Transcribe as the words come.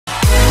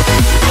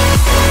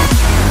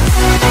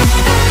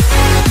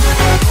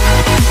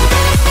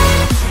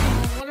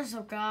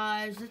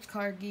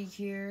Card Geek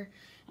here,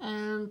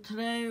 and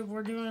today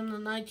we're doing the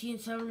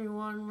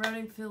 1971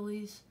 Reading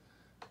Phillies,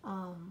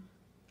 and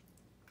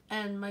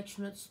Mike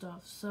Schmidt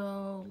stuff.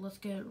 So let's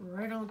get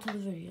right on to the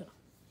video.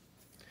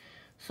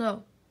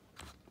 So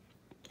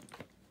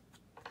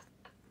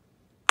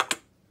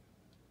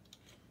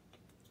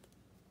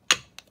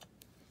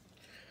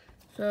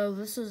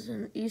this is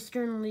an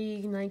Eastern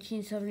League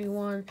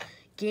 1971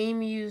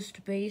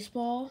 game-used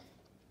baseball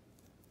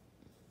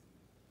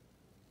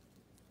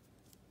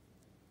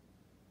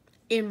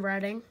in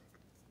Reading.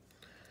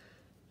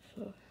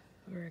 So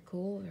very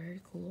cool,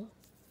 very cool.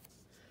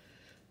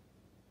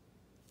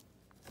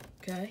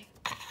 Okay.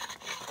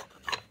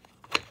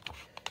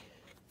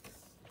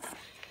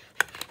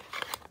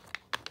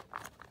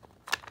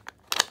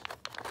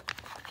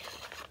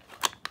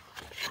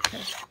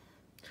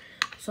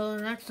 So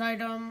the next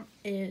item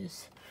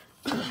is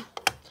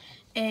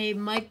a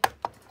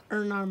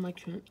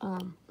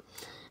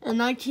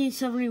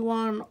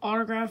 1971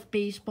 autographed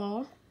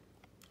baseball.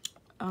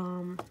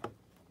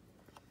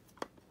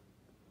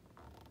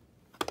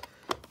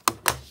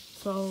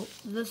 So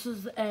this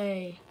is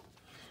a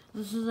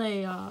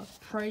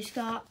price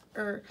guide,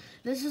 or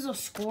this is a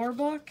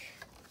scorebook,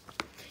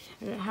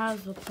 and it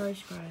has the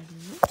price guide in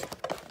it.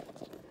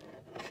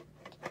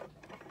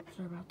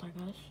 Sorry about that,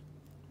 guys.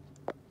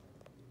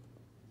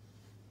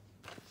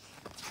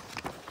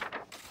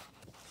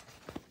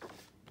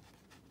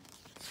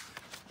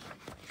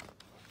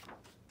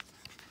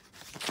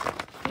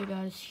 Okay,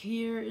 guys,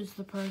 here is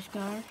the price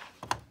guide.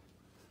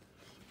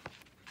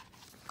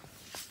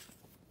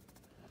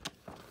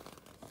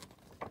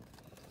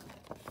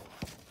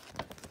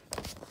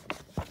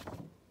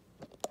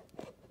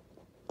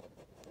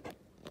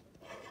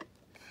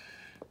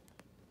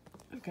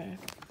 Okay,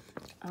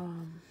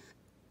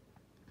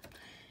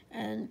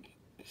 and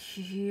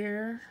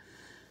here,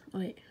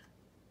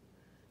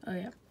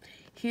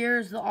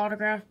 here's the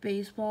autographed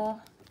baseball,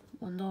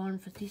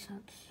 $1.50.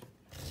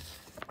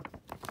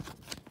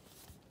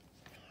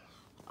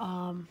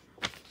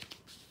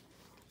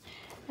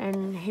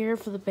 And here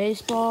for the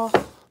baseball,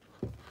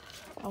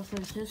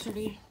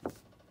 authenticity,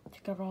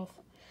 to cut off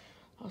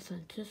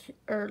authenticity,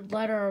 or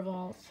letter of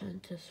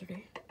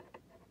authenticity.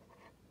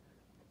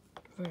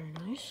 Very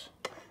nice.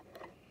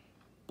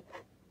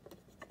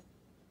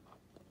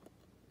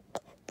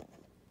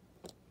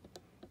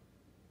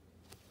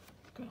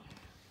 Okay.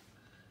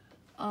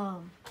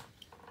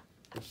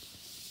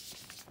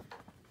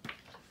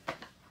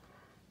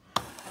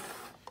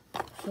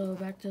 So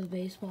back to the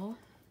baseball.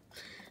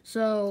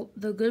 So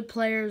the good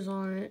players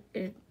on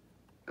it,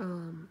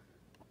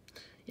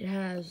 it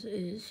has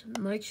is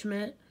Mike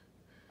Schmidt,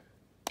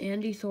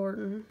 Andy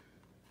Thornton,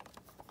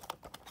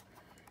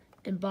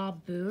 and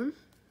Bob Boone.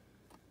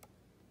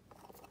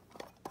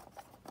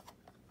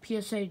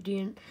 PSA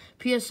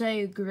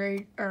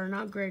grade, or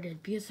not graded,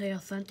 PSA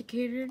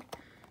authenticated,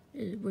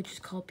 which is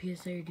called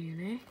PSA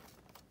DNA.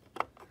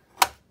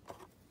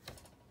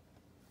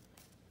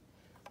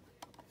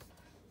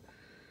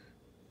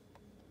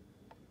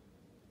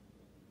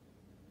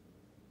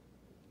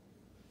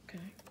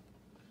 Okay.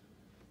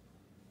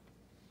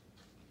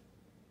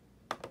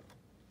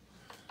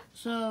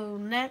 So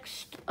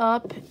next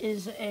up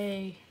is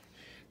a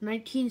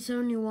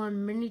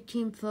 1971 mini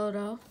team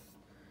photo.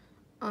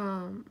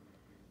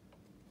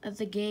 At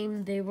the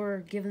game, they were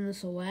giving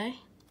this away.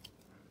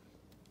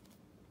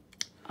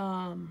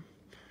 Right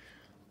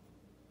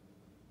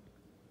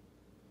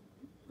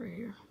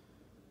here.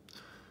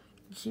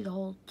 You see the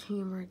whole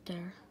team right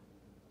there.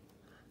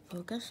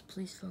 Focus,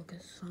 please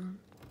focus on.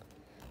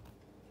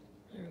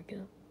 There we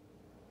go.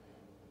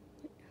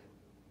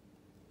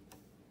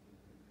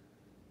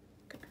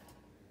 Okay.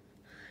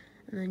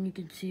 And then you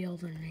can see all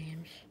their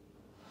names.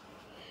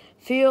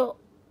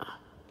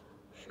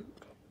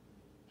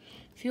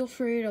 Feel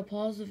free to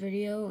pause the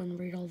video and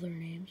read all their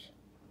names.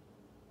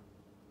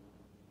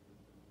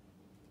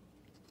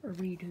 Or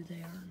read who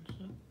they are and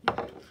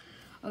stuff.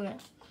 Okay,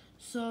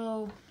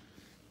 so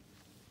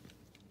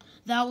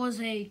that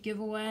was a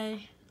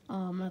giveaway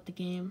at the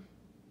game.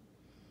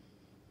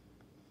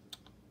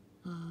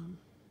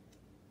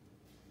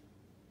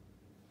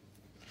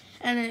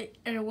 And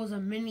it was a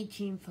mini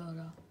team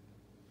photo.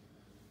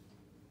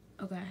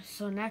 Okay,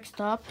 so next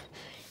up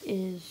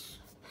is,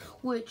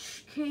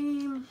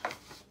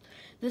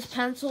 this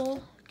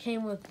pencil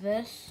came with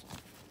this,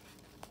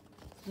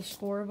 the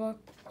scorebook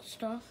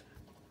stuff.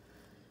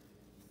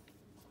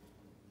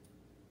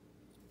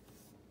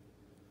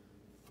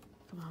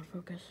 Come on,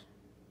 focus.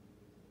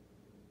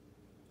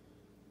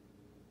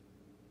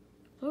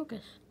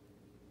 Focus.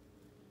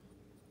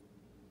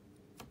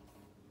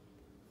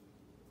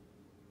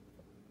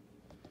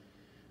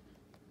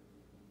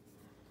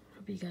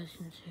 Hope you guys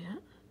can see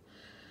it.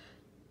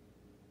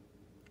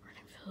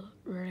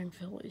 Reading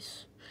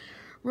Phillies.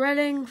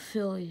 Reading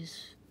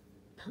Phillies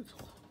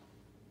pencil.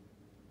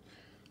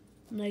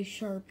 Nice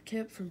sharp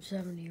tip from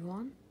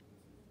 71.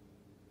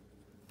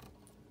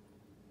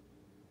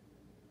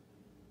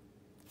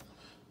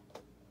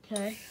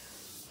 Okay.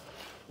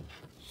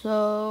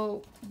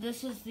 So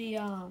this is the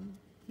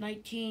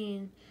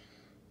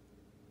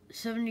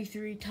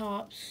 1973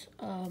 Topps,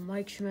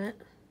 Mike Schmidt.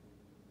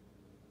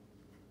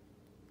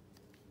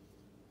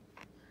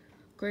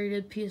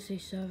 Graded PSA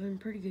 7,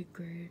 pretty good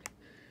grade.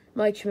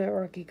 Mike Schmidt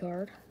rookie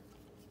card.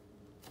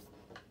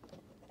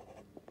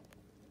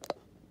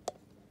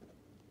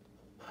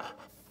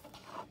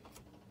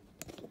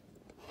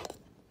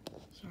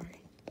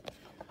 Sorry.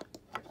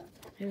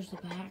 Here's the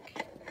back.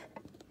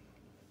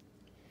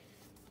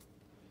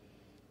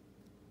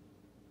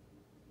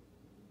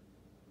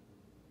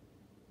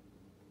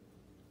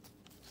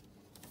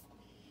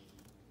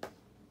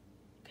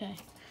 Okay.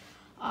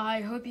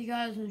 I hope you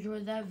guys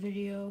enjoyed that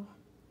video.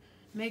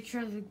 Make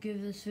sure to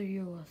give this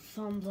video a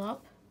thumbs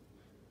up.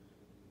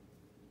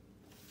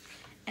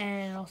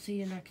 And I'll see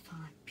you next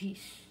time.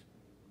 Peace.